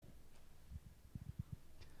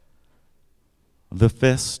The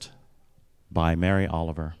Fist by Mary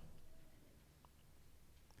Oliver.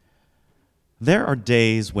 There are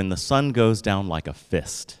days when the sun goes down like a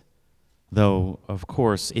fist. Though, of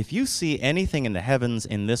course, if you see anything in the heavens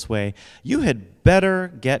in this way, you had better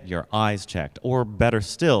get your eyes checked, or better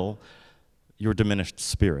still, your diminished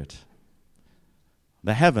spirit.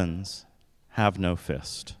 The heavens have no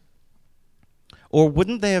fist. Or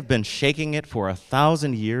wouldn't they have been shaking it for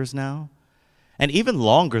 1,000 years now? And even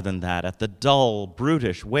longer than that, at the dull,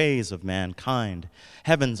 brutish ways of mankind,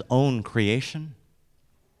 heaven's own creation?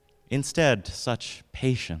 Instead, such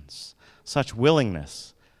patience, such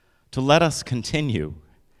willingness to let us continue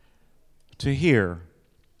to hear,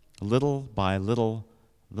 little by little,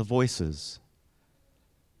 the voices,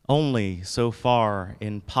 only so far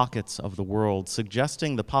in pockets of the world,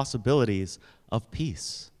 suggesting the possibilities of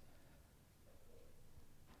peace.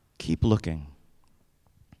 Keep looking.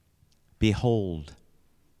 Behold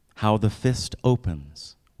how the fist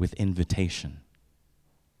opens with invitation.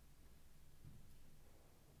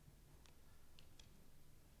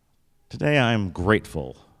 Today I am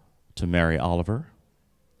grateful to Mary Oliver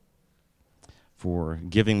for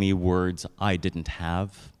giving me words I didn't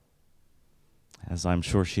have, as I'm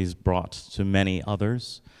sure she's brought to many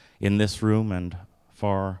others in this room and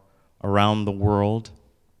far around the world.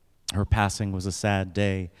 Her passing was a sad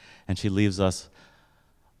day, and she leaves us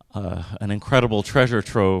an incredible treasure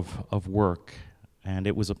trove of work, and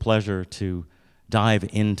it was a pleasure to dive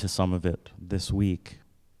into some of it this week.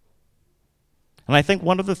 And I think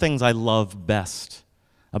one of the things I love best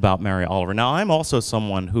about Mary Oliver, now I'm also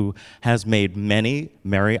someone who has made many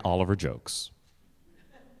Mary Oliver jokes.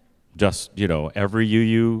 Just, every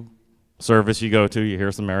UU service you go to, you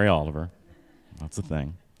hear some Mary Oliver. That's the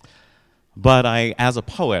thing. But as a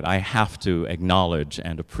poet, I have to acknowledge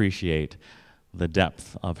and appreciate the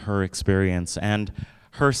depth of her experience and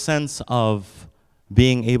her sense of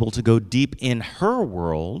being able to go deep in her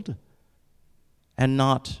world and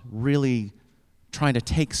not really trying to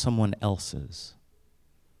take someone else's.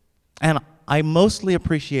 And I mostly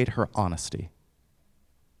appreciate her honesty.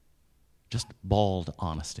 Just bald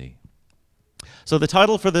honesty. So the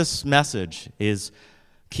title for this message is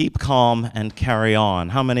Keep Calm and Carry On.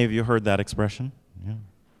 How many of you heard that expression? Yeah,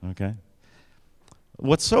 okay.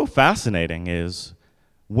 What's so fascinating is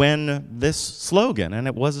when this slogan, and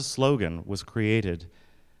it was a slogan, was created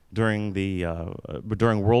during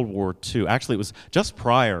World War II. Actually, it was just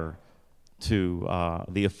prior to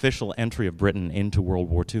the official entry of Britain into World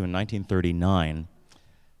War II in 1939.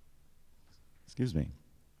 Excuse me.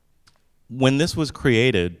 When this was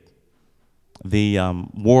created, the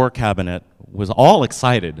War Cabinet was all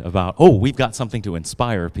excited about, we've got something to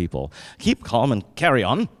inspire people. Keep calm and carry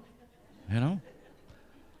on,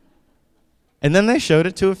 And then they showed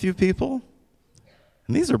it to a few people,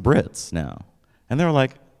 and these are Brits now. And they were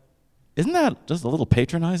like, isn't that just a little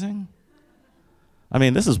patronizing? I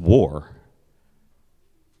mean, this is war.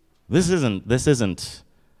 This isn't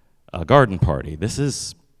a garden party. This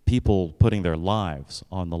is people putting their lives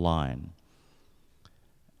on the line.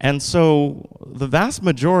 And so the vast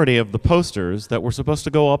majority of the posters that were supposed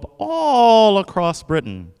to go up all across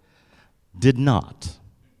Britain did not.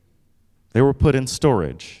 They were put in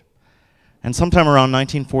storage. And sometime around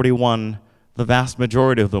 1941, the vast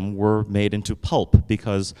majority of them were made into pulp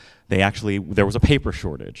because there was a paper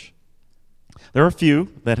shortage. There are a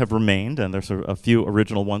few that have remained, and there's a few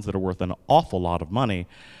original ones that are worth an awful lot of money.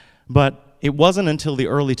 But it wasn't until the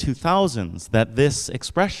early 2000s that this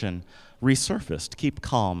expression resurfaced, keep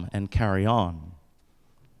calm and carry on.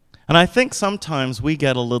 And I think sometimes we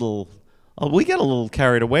get a little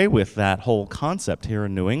carried away with that whole concept here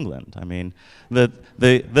in New England. I mean,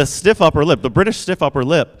 the stiff upper lip, the British stiff upper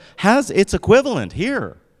lip, has its equivalent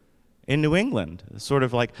here in New England. It's sort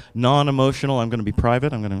of like non-emotional, I'm going to be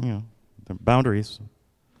private, I'm going to, the boundaries.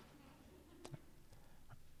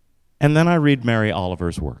 And then I read Mary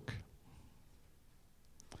Oliver's work.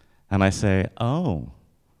 And I say,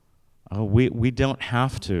 we don't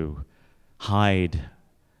have to hide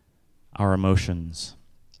our emotions.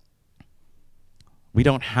 We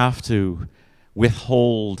don't have to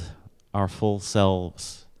withhold our full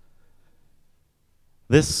selves.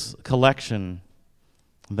 This collection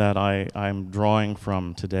that I'm drawing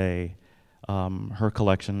from today, her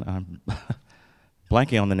collection, I'm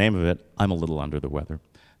blanking on the name of it, I'm a little under the weather.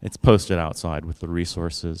 It's posted outside with the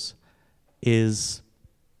resources, is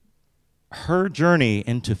her journey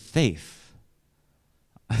into faith.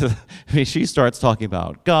 I mean, she starts talking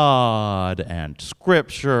about God and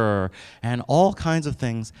Scripture and all kinds of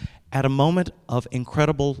things at a moment of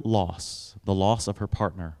incredible loss, the loss of her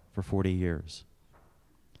partner for 40 years.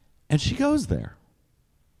 And she goes there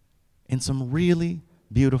in some really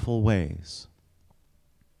beautiful ways.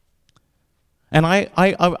 And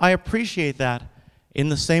I appreciate that in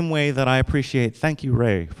the same way that I appreciate, thank you,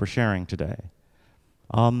 Ray, for sharing today.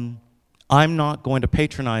 I'm not going to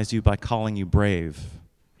patronize you by calling you brave.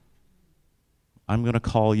 I'm going to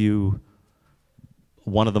call you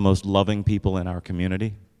one of the most loving people in our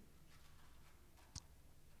community.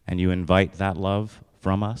 And you invite that love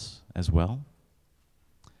from us as well.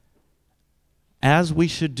 As we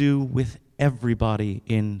should do with everybody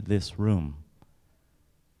in this room.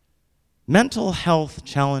 Mental health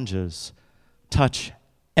challenges touch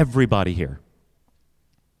everybody here.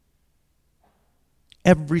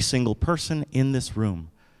 Every single person in this room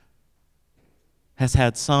has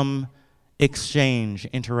had some exchange,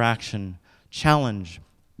 interaction, challenge,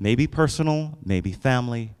 maybe personal, maybe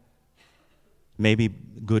family, maybe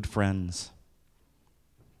good friends.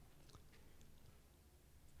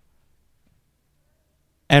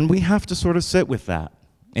 And we have to sort of sit with that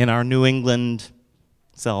in our New England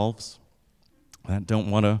selves that don't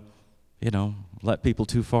want to, let people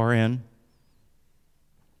too far in.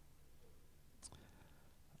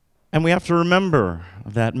 And we have to remember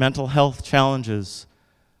that mental health challenges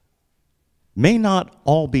may not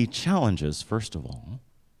all be challenges, first of all.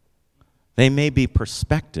 They may be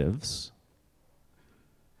perspectives.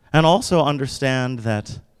 And also understand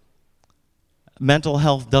that mental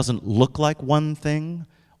health doesn't look like one thing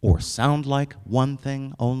or sound like one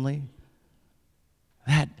thing only.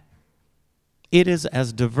 That it is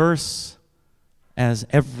as diverse as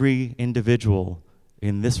every individual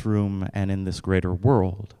in this room and in this greater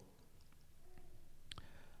world.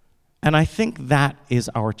 And I think that is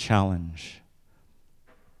our challenge.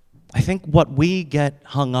 I think what we get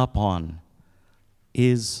hung up on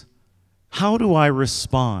is, how do I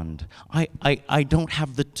respond? I don't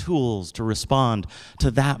have the tools to respond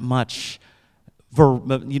to that much,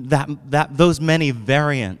 those many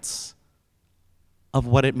variants of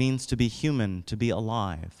what it means to be human, to be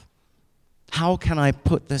alive. How can I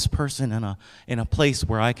put this person in a place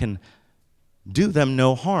where I can do them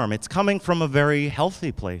no harm? It's coming from a very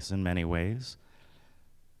healthy place in many ways,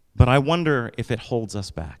 but I wonder if it holds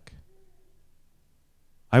us back.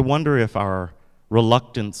 I wonder if our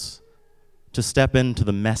reluctance to step into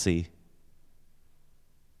the messy,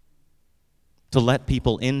 to let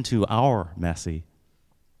people into our messy,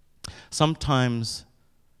 sometimes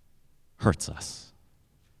hurts us.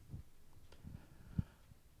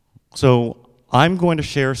 So I'm going to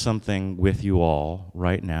share something with you all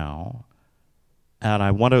right now, and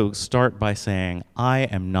I want to start by saying I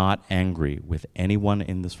am not angry with anyone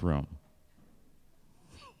in this room.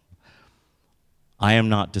 I am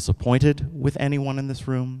not disappointed with anyone in this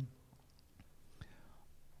room.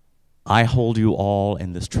 I hold you all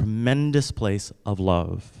in this tremendous place of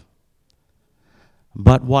love.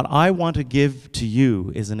 But what I want to give to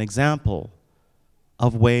you is an example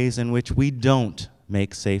of ways in which we don't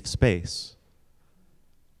make safe space.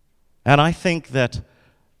 And I think that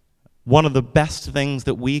one of the best things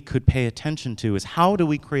that we could pay attention to is, how do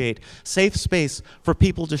we create safe space for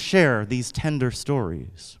people to share these tender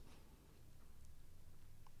stories?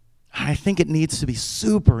 I think it needs to be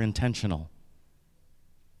super intentional.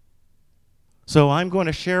 So I'm going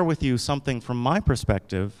to share with you something from my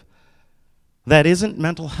perspective that isn't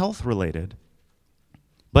mental health related,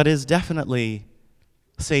 but is definitely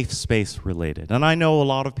safe space related. And I know a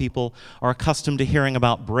lot of people are accustomed to hearing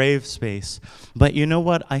about brave space, but you know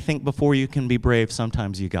what? I think before you can be brave,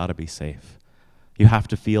 sometimes you got to be safe. You have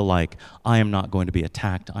to feel like, I am not going to be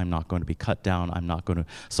attacked, I'm not going to be cut down, I'm not going to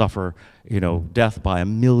suffer, death by a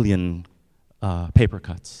million paper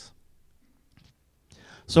cuts.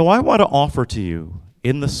 So I want to offer to you,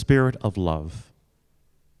 in the spirit of love,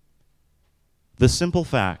 the simple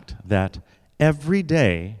fact that every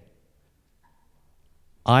day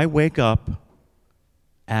I wake up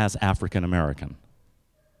as African American.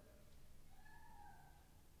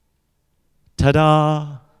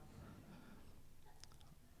 Ta-da!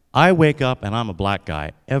 I wake up and I'm a black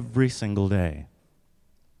guy every single day,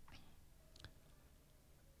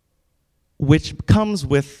 which comes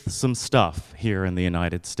with some stuff here in the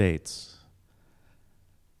United States.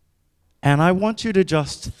 And I want you to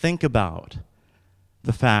just think about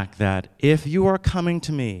the fact that if you are coming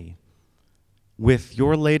to me with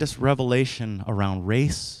your latest revelation around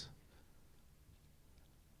race,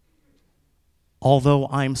 although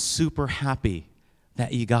I'm super happy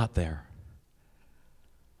that you got there,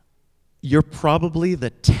 you're probably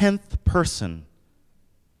the 10th person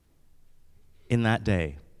in that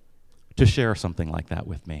day to share something like that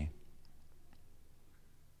with me.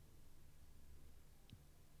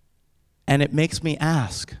 And it makes me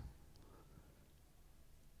ask,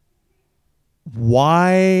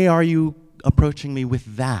 Why are you approaching me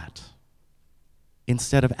with that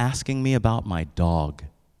instead of asking me about my dog?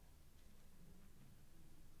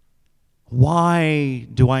 Why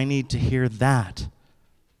do I need to hear that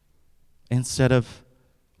instead of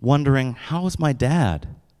wondering, how is my dad?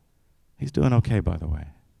 He's doing okay, by the way.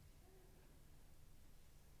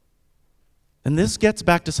 And this gets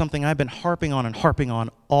back to something I've been harping on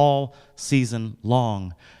all season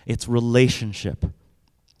long. It's relationship.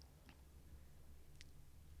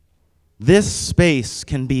 This space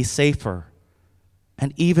can be safer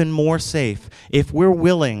and even more safe if we're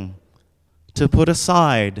willing to put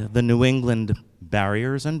aside the New England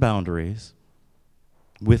barriers and boundaries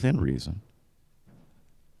within reason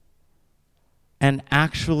and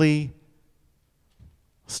actually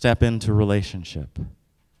step into relationship.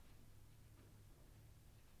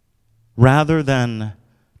 Rather than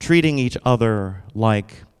treating each other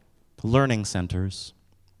like learning centers,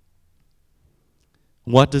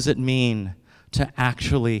 what does it mean to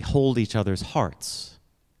actually hold each other's hearts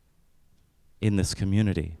in this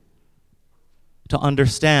community? To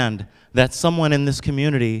understand that someone in this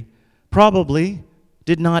community probably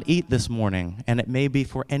did not eat this morning, and it may be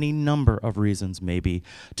for any number of reasons, maybe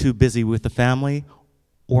too busy with the family,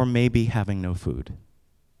 or maybe having no food.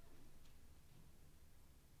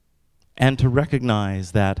 And to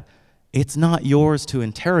recognize that it's not yours to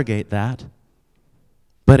interrogate that,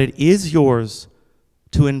 but it is yours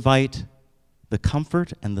to invite the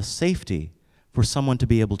comfort and the safety for someone to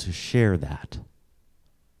be able to share that.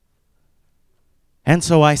 And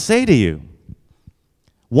so I say to you,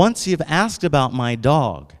 once you've asked about my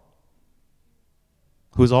dog,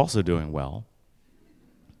 who's also doing well,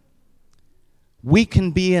 we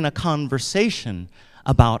can be in a conversation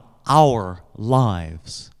about our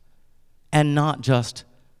lives and not just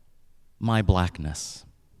my blackness.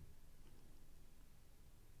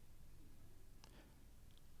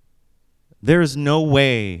 There is no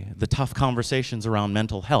way the tough conversations around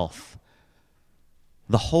mental health,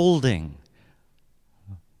 the holding,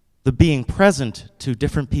 the being present to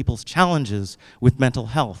different people's challenges with mental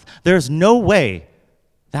health, there's no way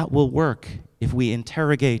that will work if we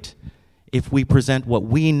interrogate, if we present what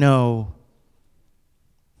we know.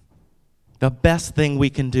 The best thing we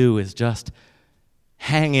can do is just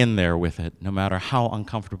hang in there with it, no matter how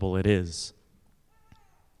uncomfortable it is.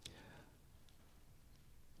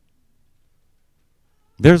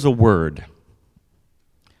 There's a word.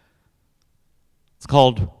 It's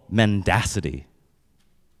called mendacity.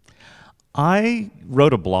 I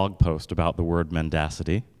wrote a blog post about the word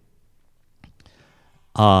mendacity.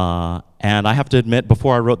 And I have to admit,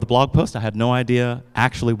 before I wrote the blog post, I had no idea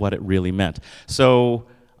actually what it really meant. So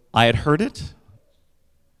I had heard it,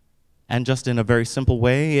 and just in a very simple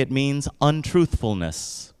way, it means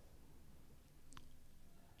untruthfulness.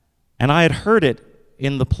 And I had heard it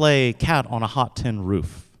in the play Cat on a Hot Tin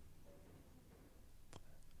Roof.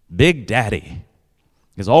 Big Daddy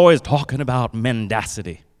is always talking about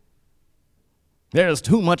mendacity. There's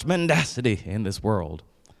too much mendacity in this world.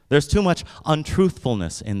 There's too much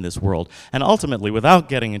untruthfulness in this world. And ultimately, without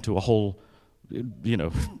getting into a whole,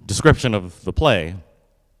 description of the play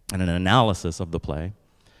and an analysis of the play,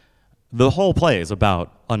 the whole play is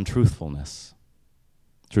about untruthfulness,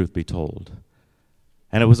 truth be told.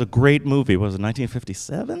 And it was a great movie. Was it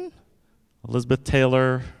 1957? Elizabeth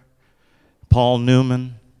Taylor, Paul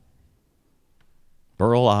Newman,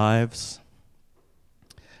 Burl Ives.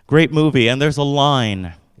 Great movie. And there's a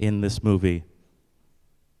line in this movie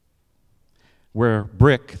where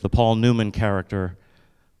Brick, the Paul Newman character,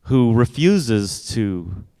 who refuses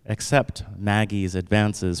to accept Maggie's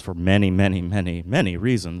advances for many, many, many, many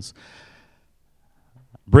reasons,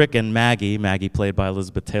 Brick and Maggie played by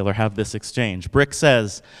Elizabeth Taylor, have this exchange. Brick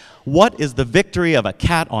says, "What is the victory of a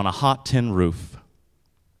cat on a hot tin roof?"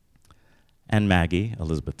 And Maggie,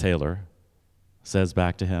 Elizabeth Taylor, says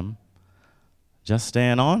back to him, "Just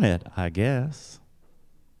staying on it, I guess,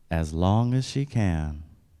 as long as she can."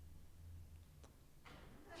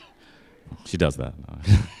 She does that.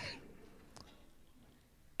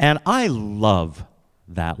 And I love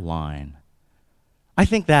that line. I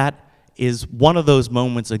think that is one of those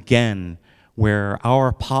moments, again, where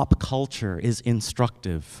our pop culture is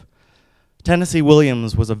instructive. Tennessee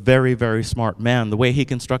Williams was a very, very smart man. The way he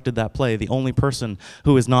constructed that play, the only person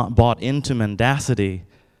who is not bought into mendacity,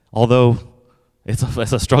 although it's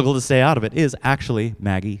a struggle to stay out of it, is actually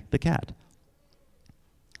Maggie the cat.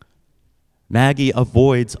 Maggie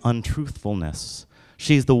avoids untruthfulness.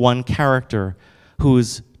 She's the one character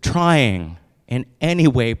who's trying in any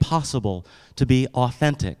way possible to be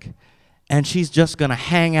authentic. And she's just going to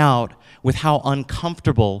hang out with how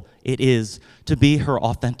uncomfortable it is to be her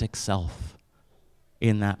authentic self.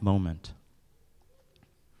 in that moment.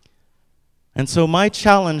 And so my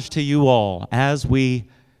challenge to you all as we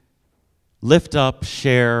lift up,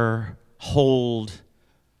 share, hold,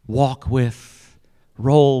 walk with,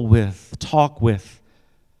 roll with, talk with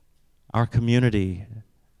our community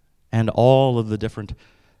and all of the different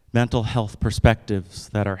mental health perspectives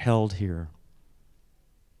that are held here.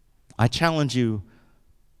 I challenge you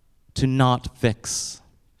to not fix.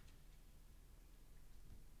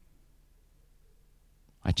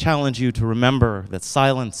 I challenge you to remember that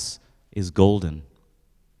silence is golden.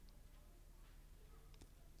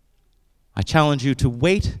 I challenge you to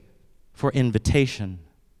wait for invitation.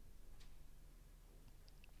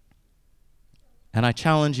 And I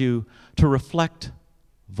challenge you to reflect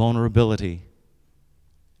vulnerability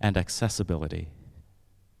and accessibility.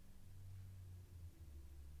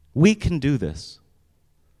 We can do this.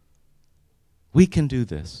 We can do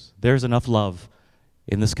this. There's enough love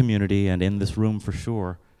in this community and in this room for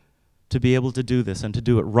sure to be able to do this and to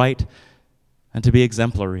do it right and to be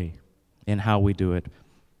exemplary in how we do it.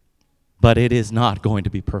 But it is not going to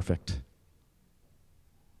be perfect.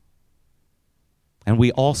 And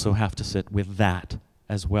we also have to sit with that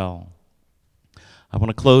as well. I want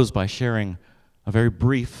to close by sharing a very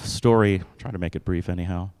brief story, try to make it brief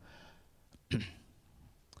anyhow,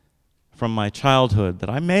 from my childhood that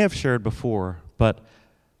I may have shared before, but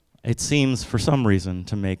it seems for some reason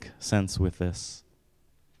to make sense with this.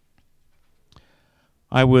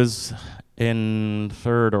 I was in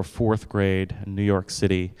 3rd or 4th grade in New York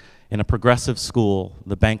City in a progressive school,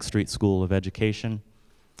 the Bank Street School of Education,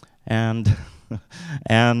 and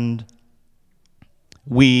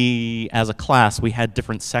we, as a class, we had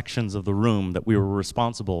different sections of the room that we were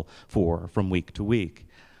responsible for from week to week.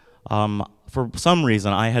 For some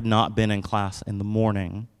reason, I had not been in class in the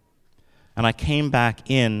morning, and I came back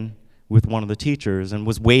in with one of the teachers and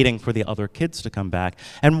was waiting for the other kids to come back.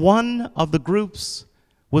 And one of the groups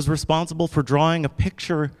was responsible for drawing a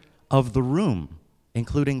picture of the room,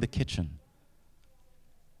 including the kitchen.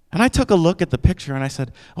 And I took a look at the picture and I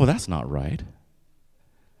said, oh, that's not right.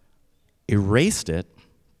 Erased it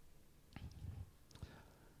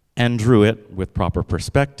and drew it with proper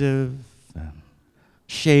perspective,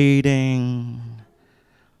 shading,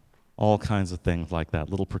 all kinds of things like that,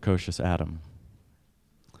 little precocious Adam.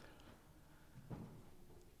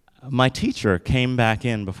 My teacher came back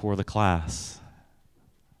in before the class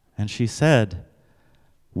and she said,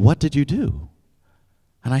 what did you do?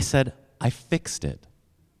 And I said, I fixed it.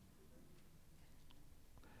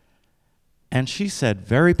 And she said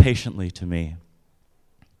very patiently to me,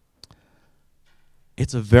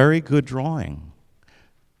 it's a very good drawing,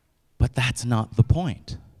 but that's not the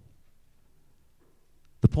point.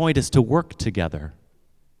 The point is to work together,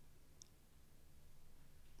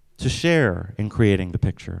 to share in creating the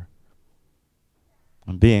picture.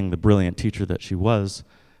 And being the brilliant teacher that she was,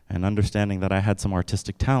 and understanding that I had some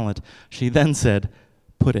artistic talent, she then said,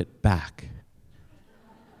 put it back.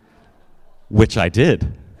 Which I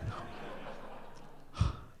did.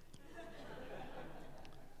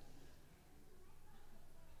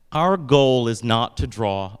 Our goal is not to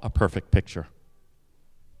draw a perfect picture.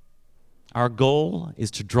 Our goal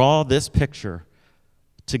is to draw this picture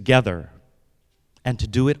together and to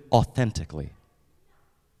do it authentically,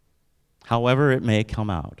 however it may come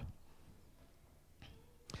out.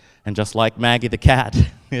 And just like Maggie the cat,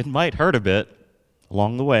 it might hurt a bit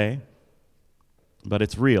along the way, but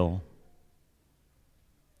it's real.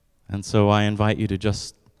 And so I invite you to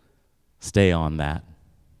just stay on that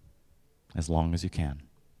as long as you can.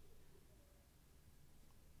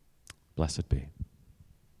 Blessed be.